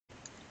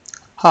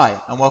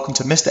Hi, and welcome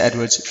to Mr.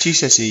 Edwards'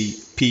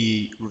 GCSE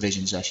PE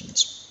revision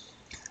sessions.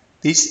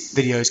 These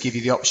videos give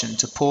you the option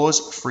to pause,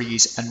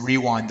 freeze, and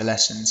rewind the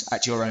lessons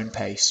at your own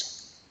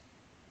pace.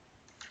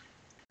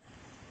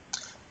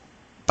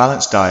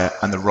 Balanced diet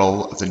and the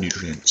role of the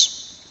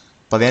nutrients.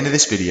 By the end of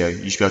this video,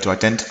 you should be able to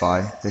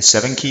identify the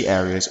 7 key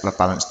areas of a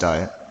balanced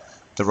diet,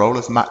 the role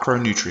of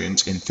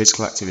macronutrients in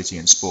physical activity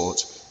and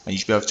sport, and you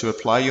should be able to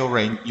apply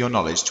your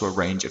knowledge to a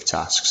range of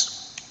tasks.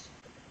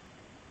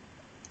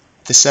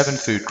 The 7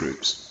 food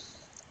groups.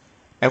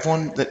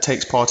 Everyone that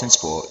takes part in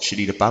sport should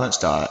eat a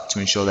balanced diet to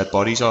ensure their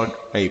bodies are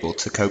able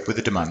to cope with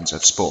the demands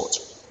of sport.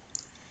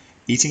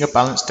 Eating a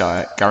balanced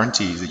diet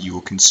guarantees that you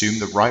will consume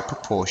the right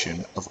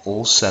proportion of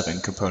all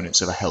 7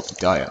 components of a healthy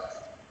diet.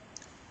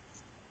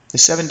 The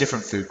 7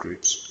 different food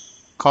groups: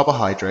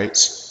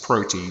 carbohydrates,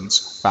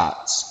 proteins,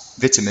 fats,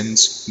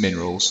 vitamins,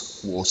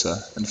 minerals, water,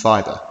 and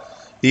fiber.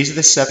 These are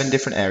the 7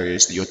 different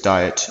areas that your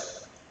diet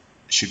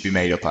should be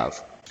made up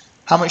of.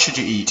 How much should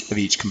you eat of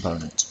each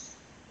component?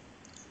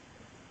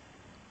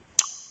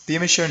 The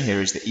image shown here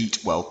is the Eat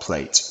Well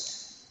plate.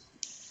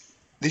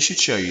 This should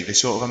show you the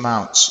sort of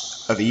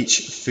amounts of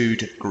each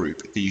food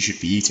group that you should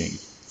be eating.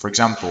 For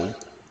example,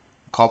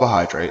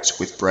 carbohydrates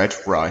with bread,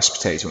 rice,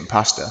 potato and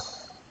pasta.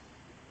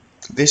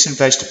 This and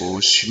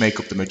vegetables should make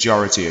up the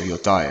majority of your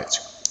diet,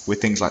 with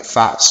things like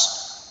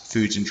fats,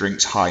 foods and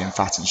drinks high in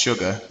fat and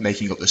sugar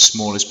making up the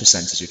smallest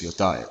percentage of your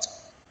diet.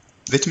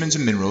 Vitamins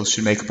and minerals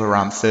should make up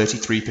around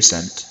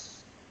 33%.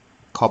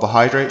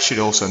 Carbohydrates should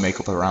also make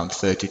up around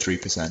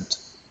 33%.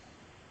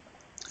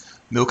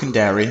 Milk and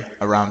dairy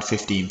around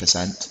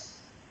 15%.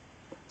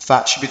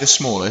 Fat should be the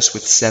smallest,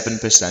 with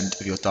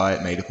 7% of your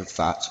diet made up of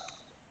fat.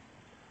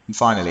 And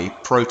finally,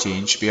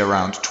 protein should be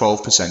around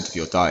 12% of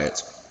your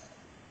diet.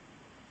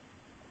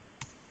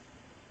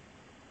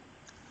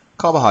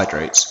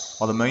 Carbohydrates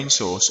are the main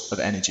source of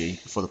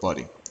energy for the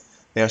body.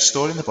 They are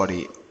stored in the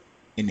body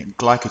in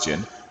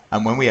glycogen,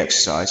 and when we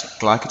exercise,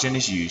 glycogen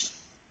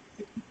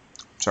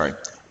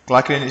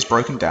is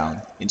broken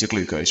down into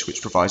glucose,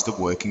 which provides the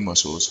working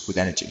muscles with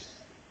energy.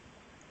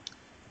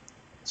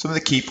 Some of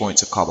the key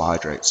points of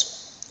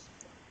carbohydrates.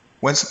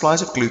 When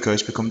supplies of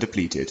glucose become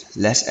depleted,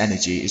 less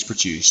energy is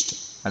produced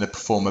and a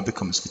performer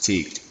becomes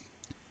fatigued.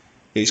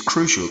 It is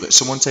crucial that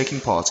someone taking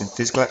part in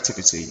physical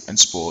activity and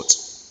sport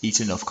eat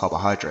enough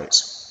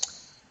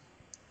carbohydrates.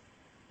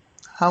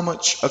 How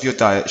much of your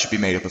diet should be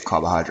made up of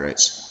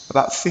carbohydrates?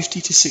 About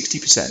 50 to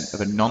 60%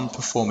 of a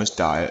non-performer's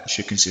diet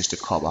should consist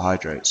of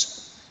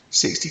carbohydrates.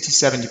 60 to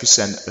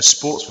 70% of a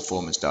sports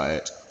performer's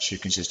diet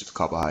should consist of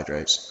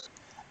carbohydrates.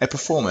 A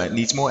performer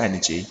needs more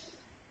energy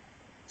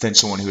than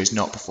someone who is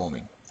not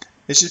performing.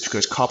 This is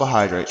because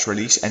carbohydrates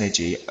release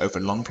energy over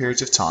long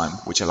periods of time,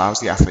 which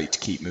allows the athlete to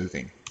keep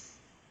moving.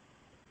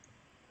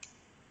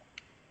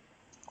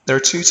 There are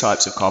 2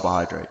 types of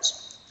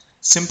carbohydrates.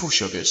 Simple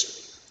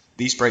sugars.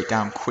 These break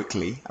down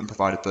quickly and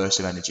provide a burst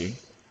of energy.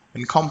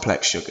 And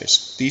complex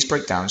sugars. These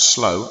break down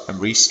slow and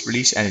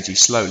release energy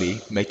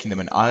slowly, making them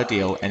an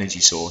ideal energy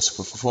source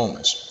for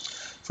performers.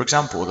 For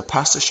example, the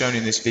pasta shown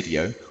in this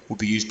video will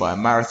be used by a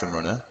marathon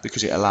runner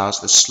because it allows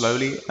the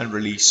slowly and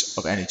release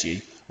of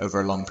energy over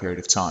a long period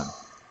of time.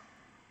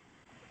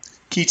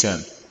 Key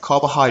term: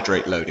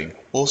 carbohydrate loading,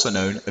 also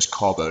known as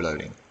carbo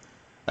loading,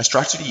 a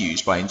strategy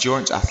used by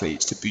endurance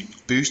athletes to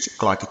boost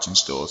glycogen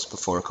stores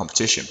before a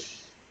competition.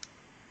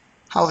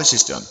 How this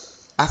is done: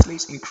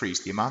 athletes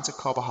increase the amount of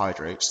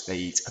carbohydrates they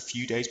eat a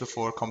few days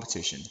before a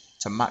competition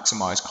to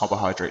maximize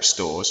carbohydrate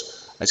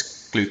stores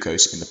as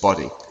glucose in the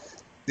body.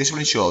 This will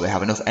ensure they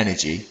have enough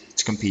energy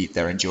to compete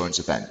their endurance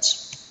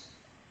events.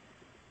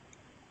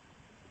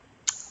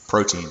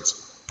 Proteins.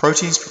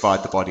 Proteins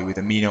provide the body with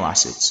amino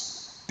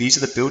acids. These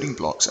are the building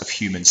blocks of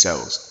human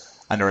cells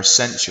and are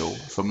essential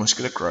for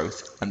muscular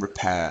growth and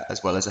repair,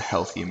 as well as a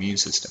healthy immune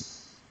system.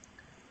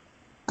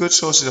 Good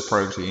sources of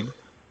protein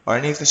are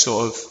any of the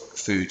sort of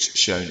foods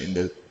shown in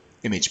the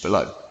image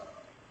below.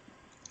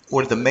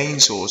 One of the main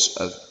sources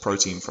of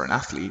protein for an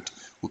athlete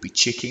would be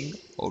chicken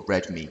or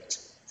red meat,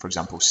 for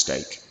example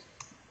steak.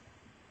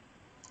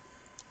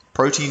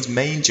 Protein's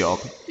main job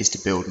is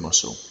to build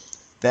muscle.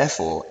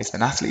 Therefore, if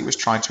an athlete was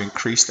trying to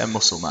increase their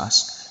muscle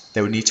mass,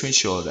 they would need to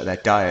ensure that their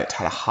diet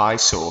had a high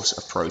source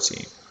of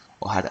protein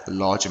or had a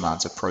large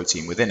amount of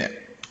protein within it.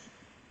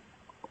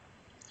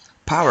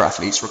 Power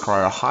athletes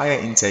require a higher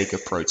intake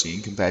of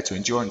protein compared to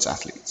endurance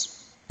athletes.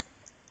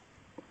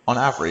 On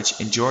average,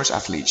 endurance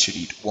athletes should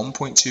eat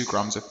 1.2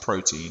 grams of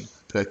protein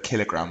per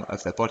kilogram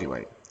of their body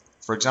weight.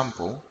 For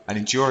example, an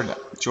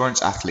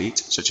endurance athlete,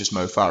 such as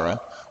Mo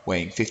Farah,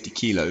 weighing 50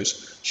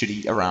 kilos, should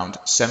eat around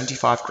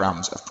 75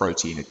 grams of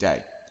protein a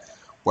day,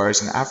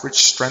 whereas an average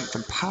strength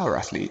and power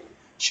athlete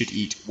should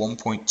eat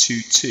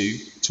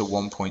 1.22 to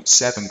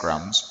 1.7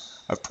 grams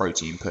of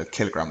protein per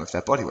kilogram of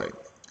their body weight.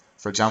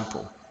 For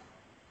example,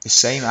 the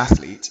same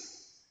athlete,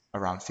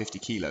 around 50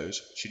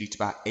 kilos, should eat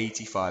about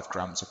 85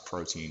 grams of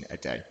protein a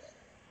day.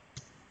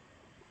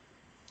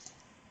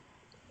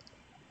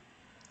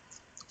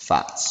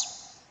 Fats.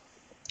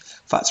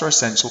 Fats are an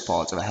essential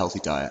part of a healthy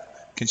diet.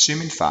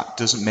 Consuming fat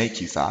doesn't make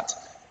you fat.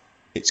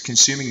 It's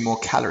consuming more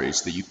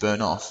calories that you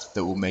burn off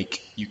that will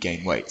make you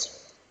gain weight.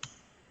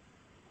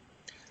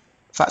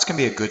 Fats can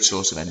be a good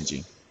source of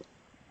energy.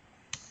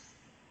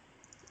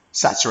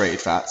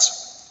 Saturated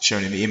fats,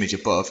 shown in the image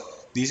above,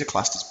 these are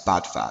classed as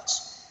bad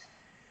fats.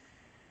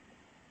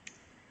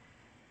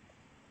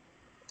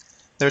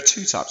 There are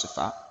two types of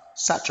fat.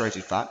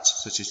 Saturated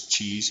fats, such as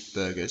cheese,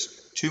 burgers.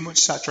 Too much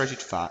saturated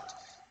fat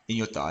in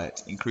your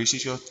diet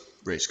increases your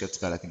risk of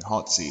developing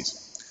heart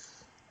disease.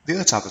 The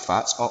other type of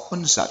fats are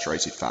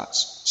unsaturated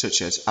fats,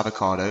 such as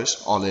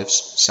avocados,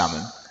 olives,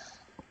 salmon.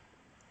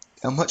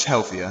 They are much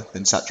healthier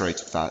than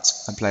saturated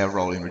fats and play a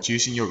role in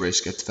reducing your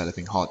risk of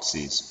developing heart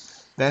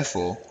disease.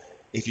 Therefore,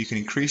 if you can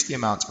increase the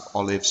amount of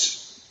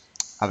olives,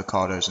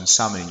 avocados and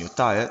salmon in your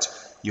diet,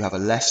 you have a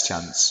less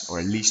chance or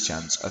a least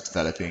chance of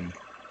developing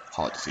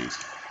heart disease.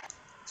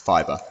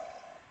 Fiber.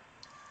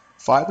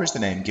 Fiber is the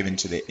name given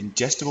to the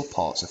ingestible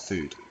parts of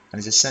food and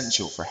is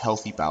essential for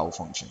healthy bowel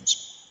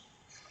functions.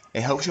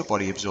 It helps your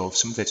body absorb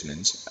some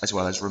vitamins as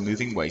well as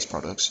removing waste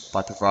products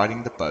by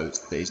providing the boat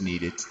that is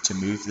needed to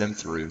move them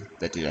through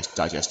the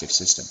digestive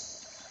system.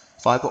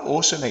 Fiber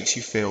also makes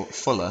you feel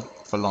fuller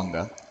for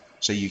longer,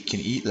 so you can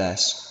eat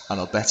less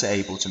and are better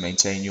able to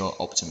maintain your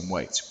optimum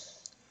weight.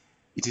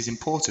 It is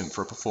important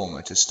for a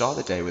performer to start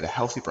the day with a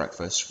healthy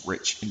breakfast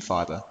rich in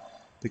fiber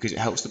because it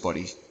helps the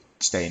body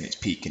stay in its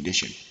peak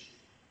condition.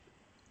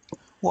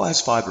 What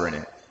has fiber in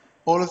it?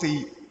 All of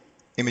the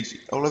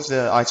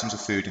items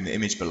of food in the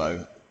image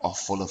below are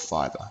full of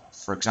fiber.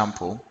 For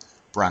example,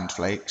 bran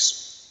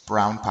flakes,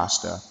 brown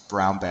pasta,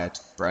 brown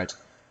bread,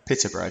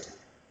 pita bread,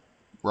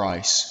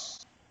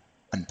 rice,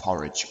 and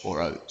porridge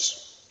or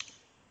oats.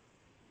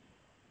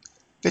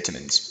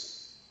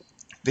 Vitamins.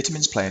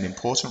 Vitamins play an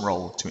important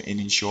role in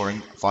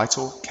ensuring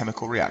vital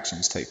chemical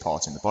reactions take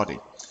part in the body.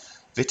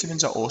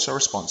 Vitamins are also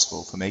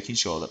responsible for making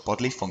sure that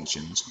bodily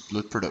functions,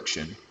 blood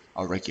production,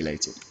 are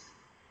regulated.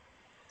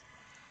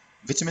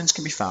 Vitamins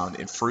can be found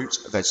in fruit,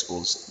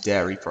 vegetables,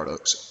 dairy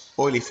products,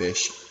 oily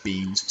fish,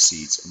 beans,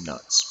 seeds, and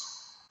nuts.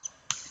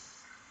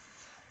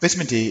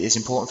 Vitamin D is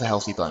important for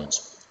healthy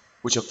bones,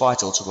 which are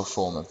vital to a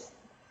performer.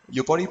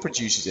 Your body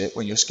produces it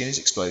when your skin is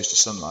exposed to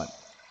sunlight.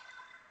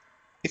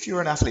 If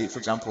you're an athlete, for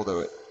example,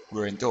 that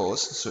were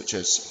indoors, such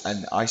as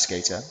an ice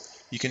skater,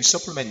 you can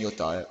supplement your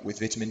diet with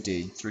vitamin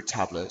D through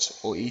tablets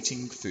or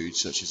eating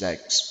foods such as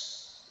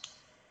eggs.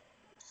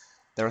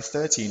 There are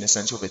 13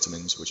 essential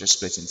vitamins which are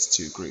split into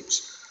two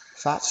groups.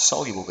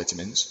 Fat-soluble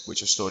vitamins,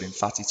 which are stored in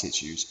fatty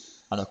tissues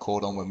and are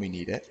called on when we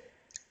need it.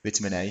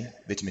 Vitamin A,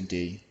 vitamin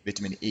D,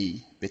 vitamin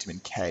E,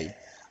 vitamin K,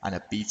 and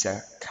a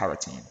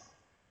beta-carotene.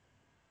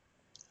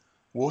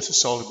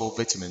 Water-soluble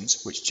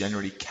vitamins, which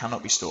generally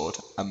cannot be stored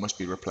and must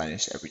be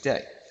replenished every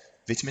day.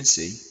 Vitamin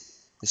C,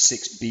 the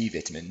 6 B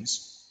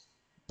vitamins,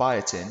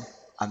 biotin,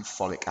 and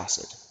folic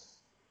acid.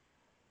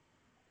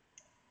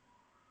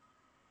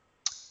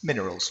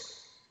 Minerals.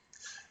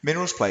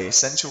 Minerals play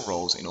essential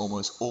roles in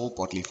almost all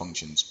bodily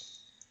functions.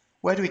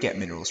 Where do we get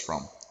minerals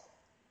from?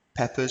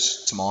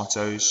 Peppers,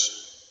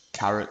 tomatoes,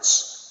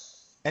 carrots,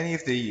 any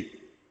of the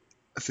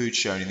foods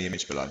shown in the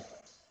image below.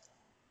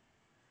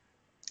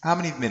 How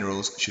many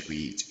minerals should we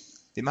eat?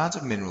 The amount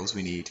of minerals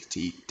we need to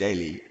eat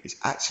daily is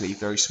actually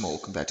very small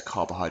compared to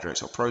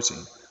carbohydrates or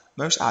protein.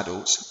 Most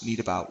adults need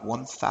about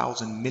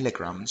 1,000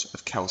 milligrams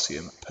of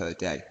calcium per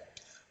day,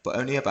 but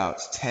only about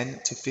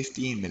 10 to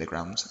 15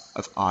 milligrams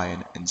of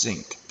iron and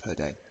zinc per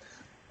day.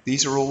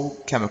 These are all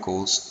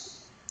chemicals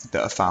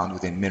that are found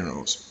within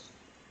minerals.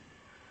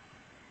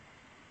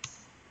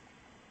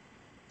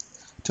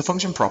 To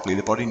function properly,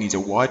 the body needs a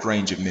wide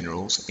range of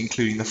minerals,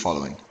 including the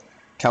following: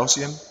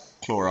 calcium,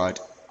 chloride,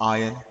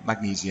 iron,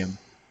 magnesium,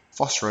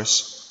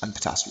 phosphorus, and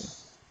potassium.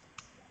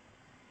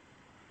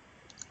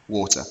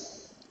 Water.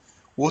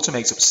 Water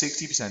makes up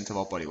 60% of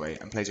our body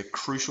weight and plays a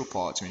crucial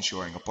part to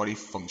ensuring our body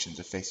functions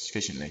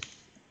efficiently.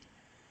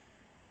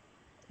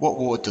 What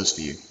water does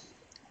for you?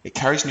 It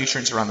carries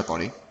nutrients around the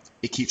body,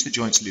 it keeps the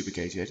joints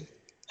lubricated,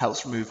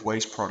 helps remove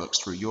waste products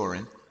through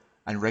urine,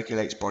 and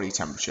regulates body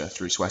temperature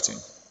through sweating.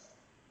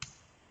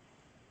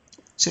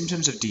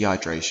 Symptoms of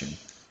dehydration.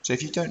 So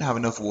if you don't have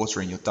enough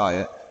water in your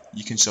diet,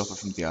 you can suffer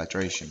from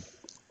dehydration.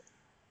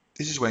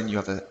 This is when you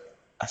have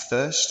a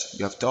thirst,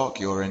 you have dark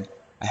urine,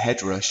 a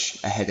head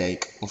rush, a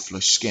headache, or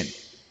flushed skin.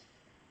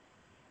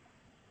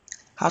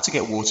 How to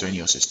get water in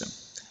your system.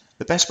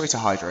 The best way to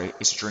hydrate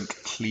is to drink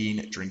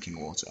clean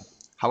drinking water.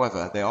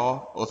 However, there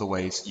are other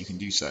ways you can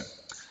do so.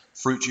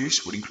 Fruit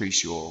juice would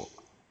increase your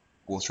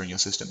water in your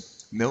system.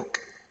 Milk,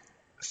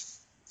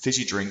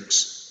 fizzy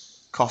drinks,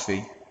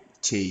 coffee,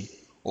 tea,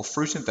 or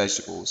fruit and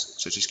vegetables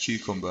such as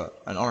cucumber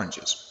and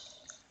oranges.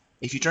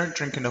 If you don't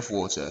drink enough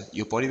water,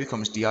 your body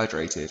becomes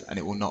dehydrated and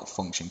it will not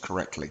function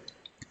correctly.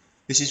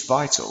 This is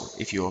vital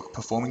if you are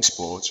performing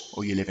sports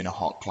or you live in a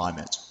hot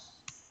climate.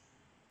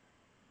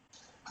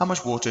 How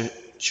much water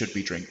should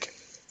we drink?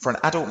 For an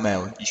adult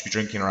male, you should be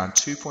drinking around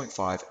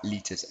 2.5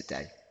 litres a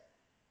day.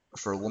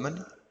 For a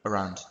woman,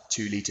 around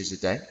 2 litres a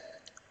day.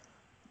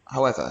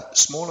 However,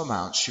 small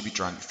amounts should be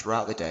drunk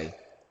throughout the day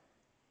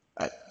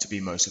to be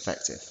most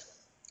effective.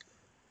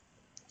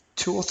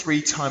 2 or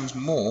 3 times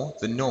more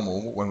than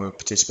normal when we're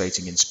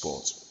participating in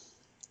sports.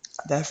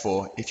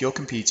 Therefore, if you're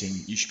competing,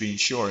 you should be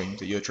ensuring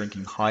that you're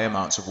drinking high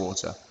amounts of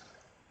water.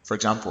 For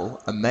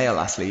example, a male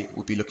athlete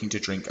would be looking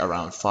to drink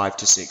around 5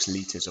 to 6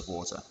 litres of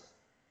water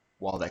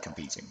while they're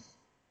competing.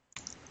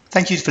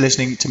 Thank you for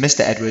listening to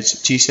Mr.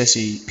 Edwards'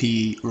 GCSE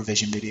PE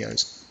revision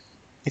videos.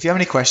 If you have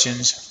any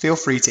questions, feel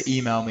free to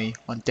email me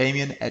on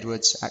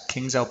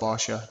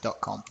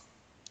damianedwards@kingselbarsha.com.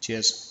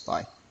 Cheers,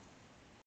 bye.